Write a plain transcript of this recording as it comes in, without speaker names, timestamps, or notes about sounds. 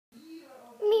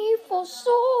for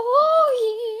sol,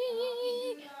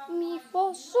 mi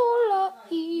for sol, la,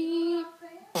 he.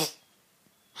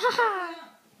 Haha.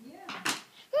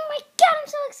 Oh my god, I'm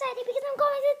so excited because I'm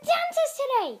going to the dentist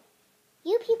today.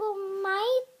 You people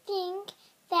might think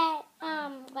that,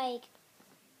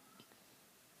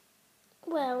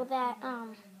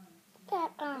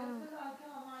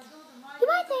 you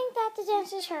might think that the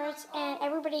dentist hurts and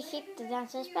everybody hates the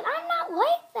dentist, but I'm not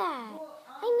like that.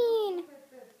 I mean,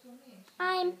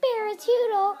 I'm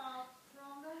Barratudo.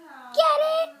 Get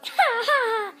it? Ha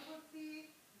ha.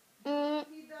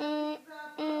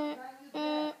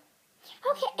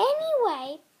 Okay, anyway,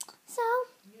 so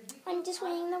I'm just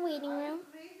waiting in the waiting room.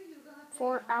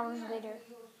 4 hours later.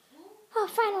 Oh,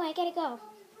 finally, I gotta go.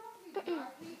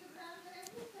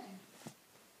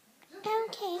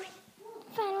 Okay,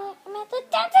 finally, I'm at the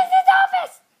dentist's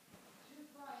office.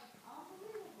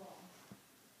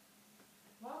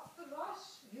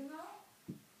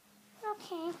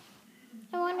 Okay,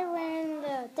 I wonder when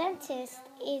the dentist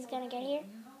is gonna get here.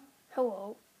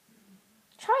 Hello.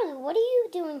 Charlie, what are you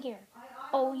doing here?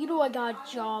 Oh, you know I got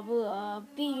a job,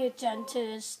 being a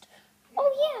dentist.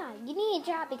 Oh yeah, you need a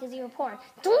job because you're poor.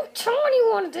 Don't tell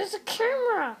anyone, there's a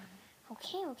camera.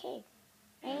 Okay.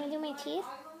 Are you gonna do my teeth?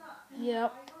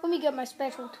 Yep. Let me get my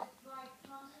special tool.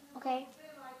 Okay.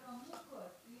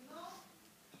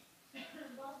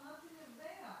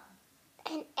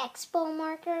 An expo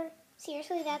marker?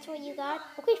 Seriously, that's what you got?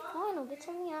 Okay, fine, I'll get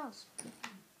something else.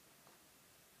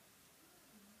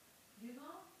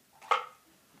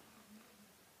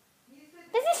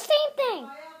 It's the same thing.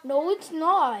 No, it's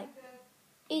not.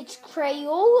 It's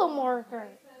Crayola marker.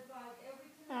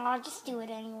 Oh, I'll just do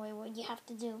it anyway, what you have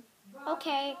to do.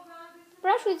 Okay.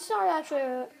 But actually, it's not actually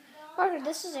a marker.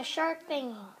 This is a shark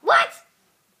thingy. What?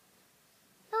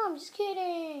 No, I'm just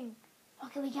kidding.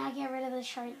 Okay, we gotta get rid of the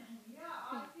shark.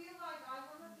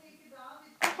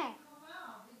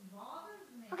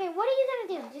 Okay, what are you gonna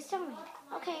do? Just tell me.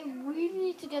 Okay, we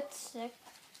need to get the stick.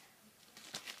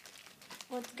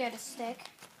 Let's get a stick.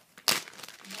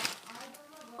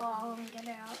 Oh, let me get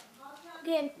it out.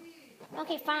 Good.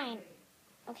 Okay, fine.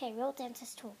 Okay, real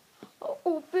dentist tool.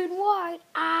 Open wide.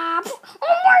 Ah! Oh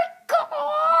my god!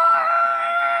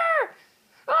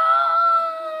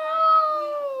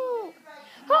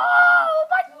 Oh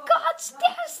my god!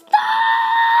 Stop!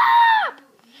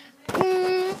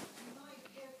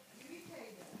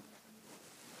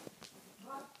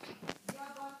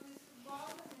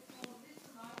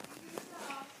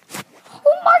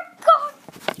 Oh my god!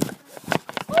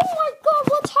 Oh my god!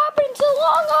 What's happening to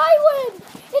Long Island?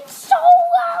 It's so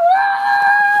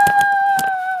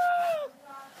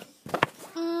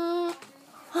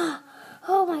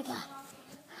Oh my god.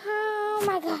 Oh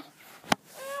my god.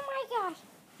 Oh my god.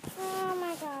 Oh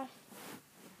my god.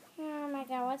 Oh my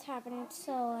god, what's happening? It's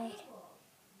so late.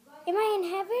 Am I in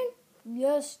heaven?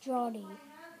 Yes, Johnny.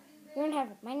 You're in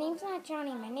heaven. My name's not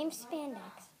Johnny. My name's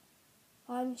Spandex.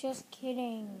 I'm just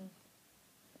kidding.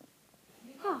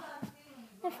 Oh,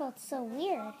 that felt so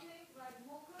weird.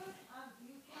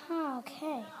 Oh,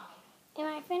 okay. Am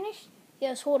I finished?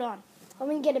 Yes, hold on. Let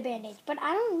me get a bandage. But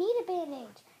I don't need a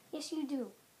bandage. Yes, you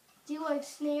do. Do you like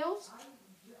snails?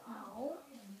 No.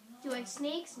 Do you like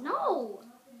snakes? No.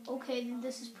 Okay, then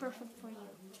this is perfect for you.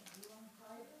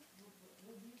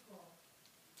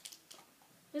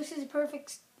 This is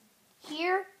perfect.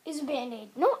 Here is a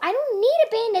Band-Aid. No, I don't need a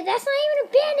Band-Aid. That's not even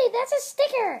a Band-Aid. That's a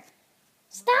sticker.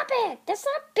 Stop it. That's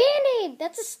not Band-Aid.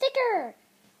 That's a sticker.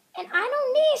 And I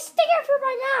don't need a sticker for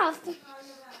my mouth.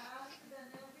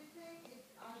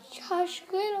 Hush,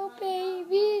 little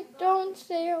baby, don't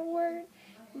say a word.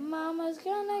 Mama's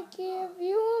gonna give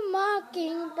you a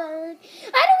mockingbird.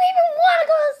 I don't even want to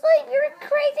go to sleep. You're a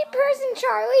crazy person,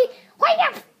 Charlie. Wake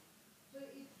up.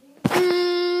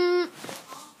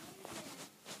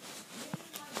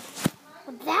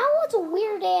 That was a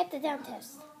weird day at the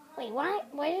dentist. Wait, why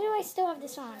do I still have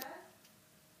this on?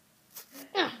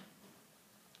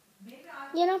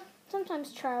 You know,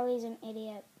 sometimes Charlie's an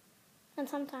idiot. And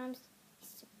sometimes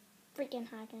he's a freaking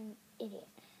hacking idiot.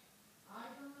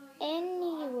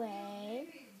 Anyway,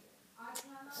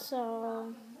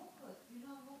 so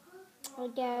I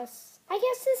guess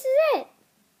this is it.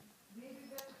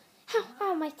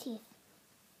 Oh, my teeth.